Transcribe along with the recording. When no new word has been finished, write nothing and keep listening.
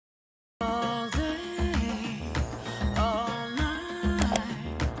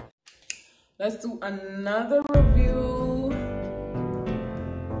Let's do another review.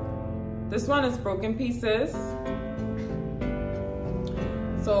 This one is Broken Pieces.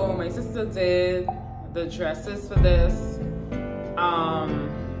 So my sister did the dresses for this.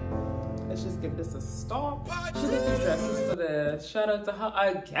 Let's just give this a stop. She did the dresses for this. Shout out to her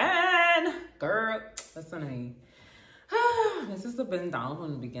again. Girl, listen, my sister been down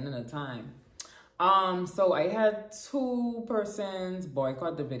from the beginning of time. So I had 2 persons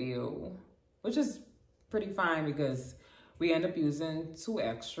boycott the video, which is pretty fine because we end up using 2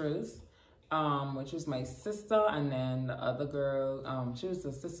 extras, which was my sister and then the other girl. She was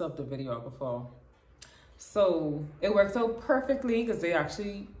the sister of the videographer. So it worked out perfectly because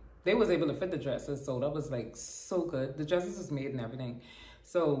they was able to fit the dresses. So that was like so good. The dresses was made and everything.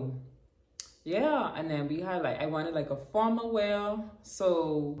 So yeah, and then we had I wanted like a formal wear.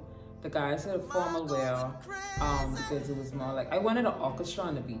 So the guys had a formal wear because it was more like, I wanted an orchestra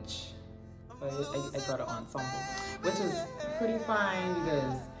on the beach. So I got an ensemble, which is pretty fine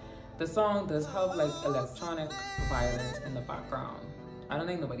because the song does have like electronic violins in the background. I don't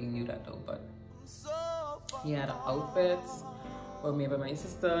think nobody knew that though, but yeah, the outfits were made by my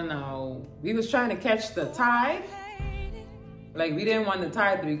sister. Now, we was trying to catch the tide. Like, we didn't want the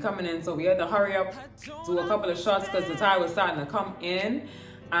tide to be coming in, so we had to hurry up, do a couple of shots because the tide was starting to come in.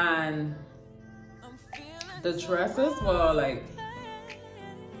 And the dresses were like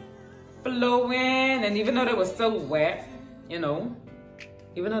flowing, and even though they were still wet, even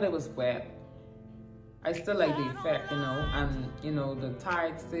though they was wet, I still like the effect, and the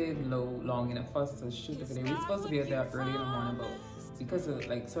tide stayed low long enough for us to shoot the video. We were supposed to be out there early in the morning, but because of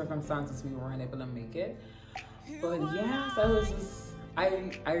like circumstances, we weren't able to make it. But yes,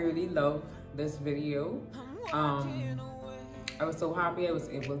 I really love this video. I was so happy I was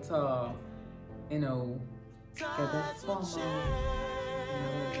able to, get that formal,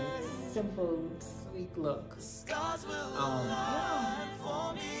 simple, sweet look. Yeah.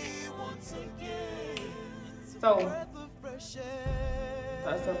 So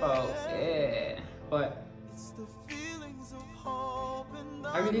that's about it. But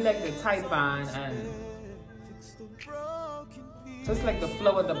I really like the tight band and just like the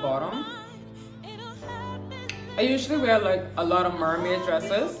flow at the bottom. I usually wear like a lot of mermaid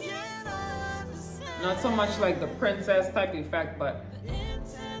dresses. Not so much like the princess type effect, but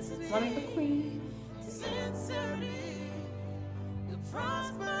more like the queen.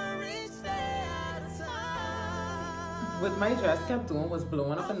 What my dress kept doing was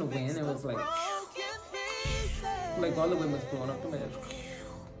blowing up in the wind. It was like all the wind was blowing up the wind.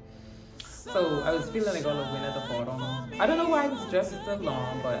 So I was feeling like all the wind at the bottom. I don't know why this dress is so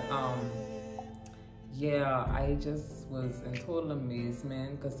long, but yeah, I just was in total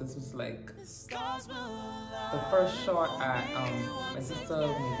amazement because this was like the first shot at my sister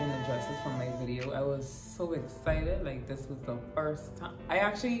making the dresses for my video. I was so excited. Like, this was the first time. I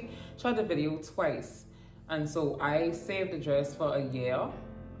actually shot the video twice, and so I saved the dress for a year,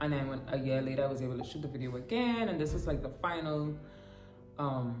 and then a year later I was able to shoot the video again, and this was like the final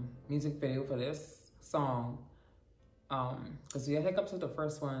music video for this song. Because we had hiccups with the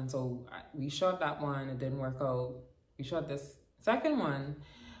first one, so we shot that one, it didn't work out. We shot this second one,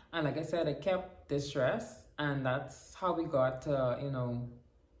 and like I said, I kept this dress, and that's how we got to,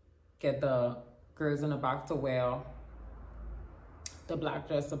 get the girls in the back to wear the black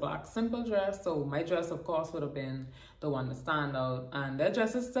dress, the black simple dress. So my dress, of course, would have been the one to stand out, and their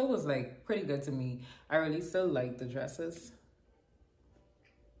dresses still was like pretty good to me. I really still like the dresses.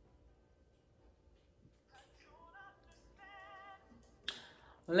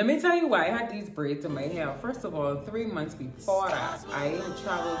 Let me tell you why I had these braids in my hair. First of all, 3 months before that, I had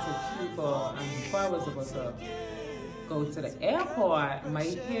traveled to Cuba, and before I was supposed to go to the airport, my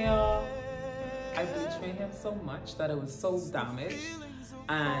hair, I bleached my hair so much that it was so damaged,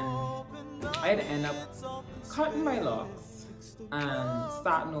 and I had to end up cutting my locks and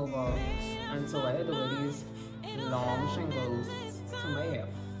starting over, and so I had to wear these long shingles to my hair.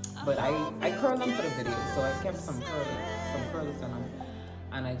 But I curled them for the video, so I kept some curls in them.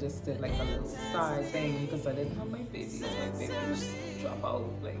 And I just did like a little side thing because I didn't have my babies. My babies drop out.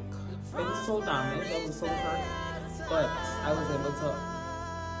 Like, it was so damaged. I was so hurt. But I was able to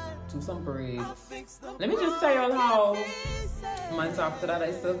do some braids. Let me just tell y'all how months after that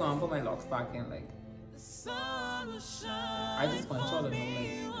I still gonna put my locks back in. Like, I just want y'all to know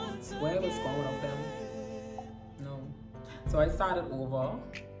like where I was going without them. No. So I started over.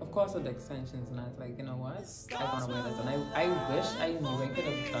 Of course with the extensions, and I was like, you know what? I want to wear this. And I wish I knew I could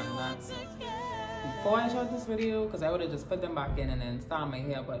have done that before I shot this video, because I would have just put them back in and then styled my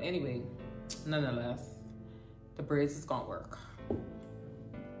hair. But anyway, nonetheless, the braids is gonna work.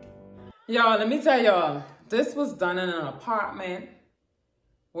 Y'all, let me tell y'all, this was done in an apartment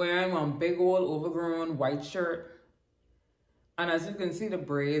wearing one big old overgrown white shirt. And as you can see the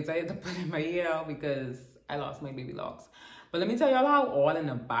braids, I had to put in my hair out because I lost my baby locks. But let me tell y'all how all in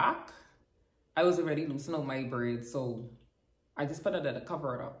the back, I was already loosening out my braids. So I just put it there to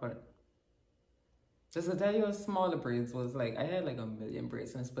cover it up. But just to tell you how small the braids was, like I had like a million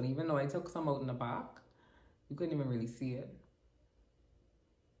braids in this. But even though I took some out in the back, you couldn't even really see it.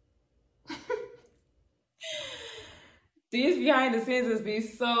 These behind the scenes has been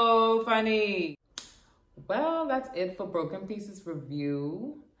so funny. Well, that's it for Broken Pieces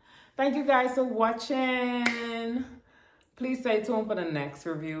review. Thank you guys for watching. Please stay tuned for the next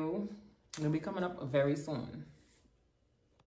review. It'll be coming up very soon.